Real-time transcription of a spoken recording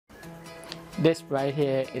This right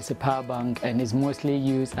here is a power bank and is mostly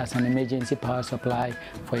used as an emergency power supply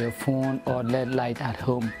for your phone or LED light at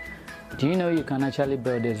home. Do you know you can actually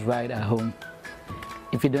build this right at home?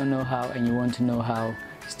 If you don't know how and you want to know how,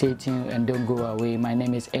 stay tuned and don't go away. My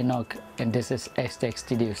name is Enoch and this is X-Tech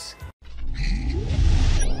Studios.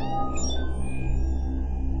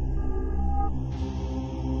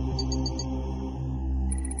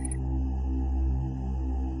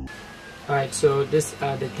 Alright, so these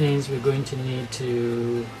are the things we're going to need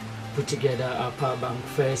to put together our power bank.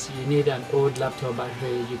 First, you need an old laptop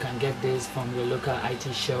battery. You can get this from your local IT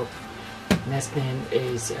shop. Next thing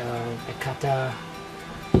is a cutter,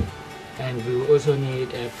 and we will also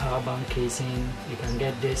need a power bank casing. You can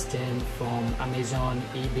get this thing from Amazon,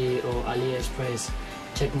 eBay or AliExpress.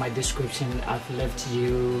 Check my description. I've left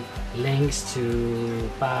you links to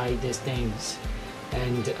buy these things.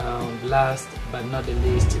 And last but not the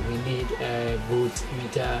least, we need a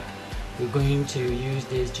voltmeter. We're going to use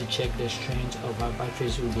this to check the strength of our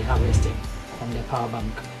batteries we'll be harvesting from the power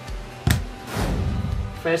bank.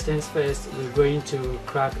 First things first, we're going to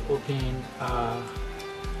crack open our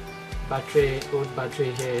old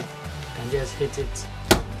battery here, and just hit it.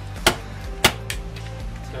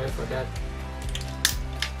 Sorry for that.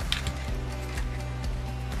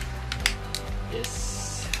 Yes.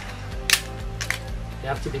 You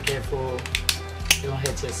have to be careful, don't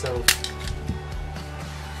hurt yourself.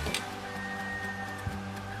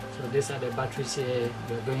 So these are the batteries here.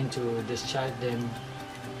 We're going to discharge them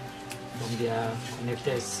from their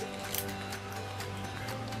connectors.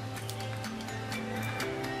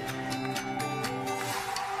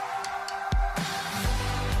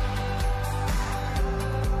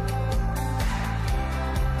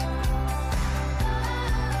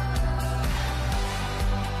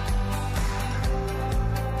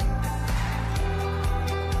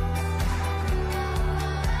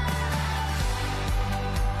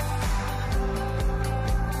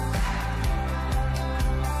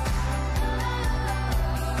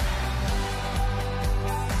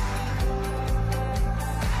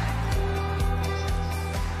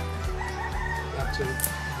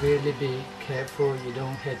 Really be careful you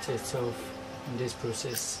don't hurt yourself in this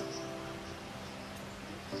process.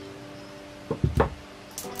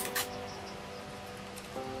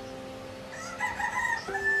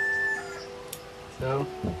 So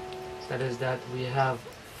that is that. We have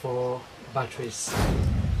 4 batteries.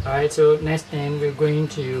 Alright, so next thing, we're going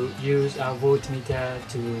to use our voltmeter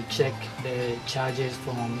to check the charges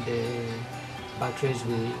from the batteries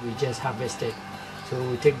we just harvested. So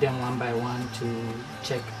we'll take them one by one to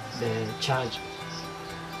check the charge.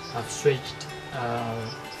 I've switched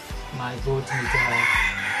my voltmeter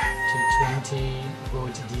to 20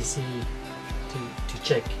 volt DC to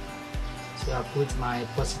check. So I put my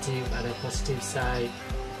positive at the positive side,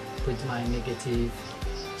 put my negative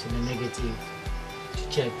to the negative to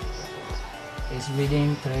check. It's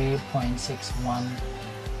reading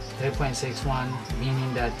 3.61,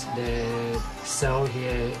 meaning that the cell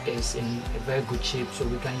here is in a very good shape, so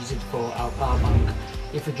we can use it for our power bank.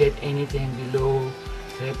 If we get anything below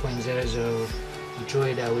 3.00, we throw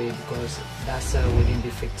it away because that cell wouldn't be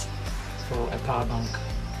fit for a power bank.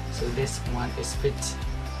 So this one is fit.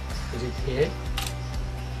 Put it here.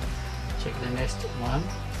 Check the next one.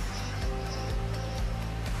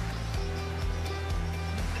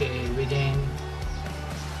 Okay, reading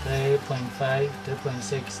 3.5,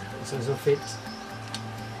 3.6 is also fit.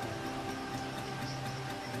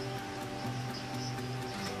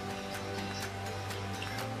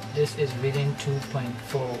 This is reading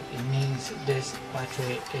 2.4. It means this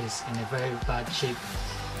battery is in a very bad shape.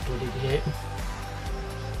 Put it here.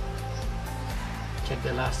 Check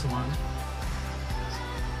the last one.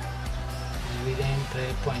 It's reading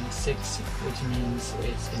 3.6, which means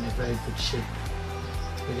it's in a very good shape.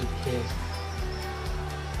 Put it here.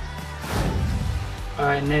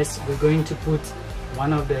 Alright, next we're going to put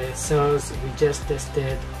one of the cells we just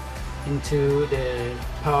tested into the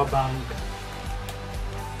power bank.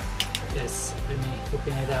 Yes, let me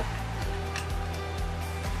open it up.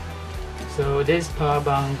 So this power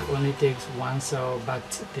bank only takes 1 cell, but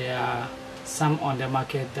there are some on the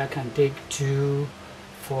market that can take 2,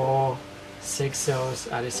 4, 6 cells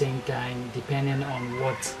at the same time, depending on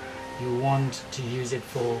what you want to use it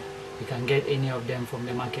for. You can get any of them from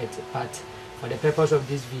the market, but for the purpose of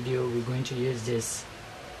this video, we're going to use this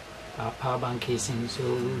power bank casing. So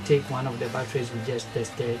we'll take one of the batteries we just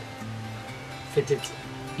tested, fit it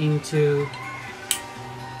into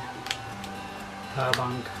power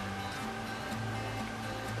bank,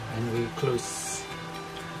 and we close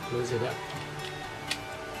it up.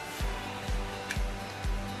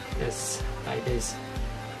 Yes, like this.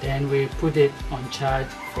 Then we put it on charge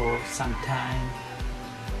for some time,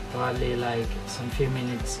 probably like some few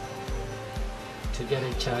minutes to get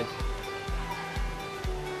it charged.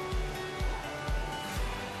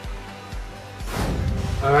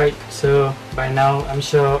 Alright, so by now I'm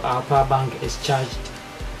sure our power bank is charged.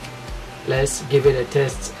 Let's give it a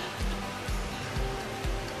test.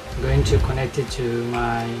 I'm going to connect it to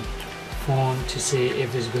my phone to see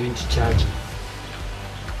if it's going to charge.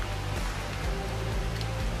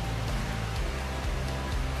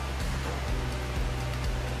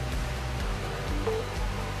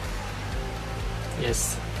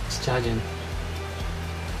 Yes, it's charging.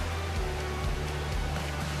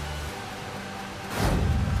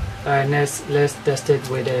 Alright, next let's test it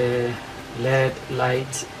with a LED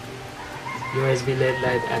light, USB LED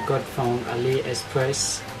light I got from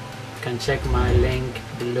AliExpress. You can check my link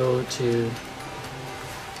below to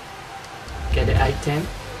get the item.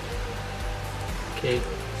 Okay,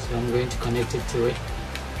 so I'm going to connect it to it.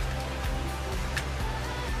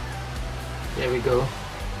 There we go.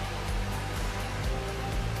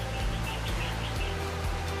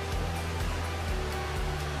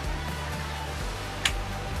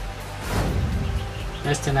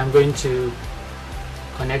 Next thing, I'm going to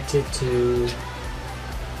connect it to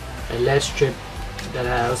a LED strip that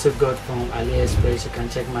I also got from AliExpress. You can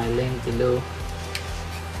check my link below.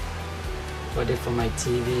 Got it for my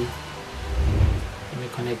TV. Let me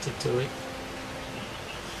connect it to it.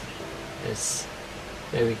 Yes,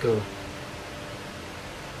 there we go.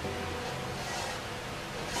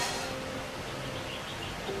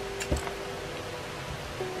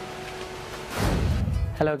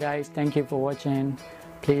 Hello guys, thank you for watching.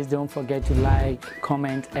 Please don't forget to like,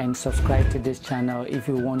 comment and subscribe to this channel if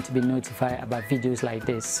you want to be notified about videos like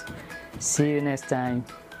this. See you next time.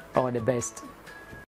 All the best.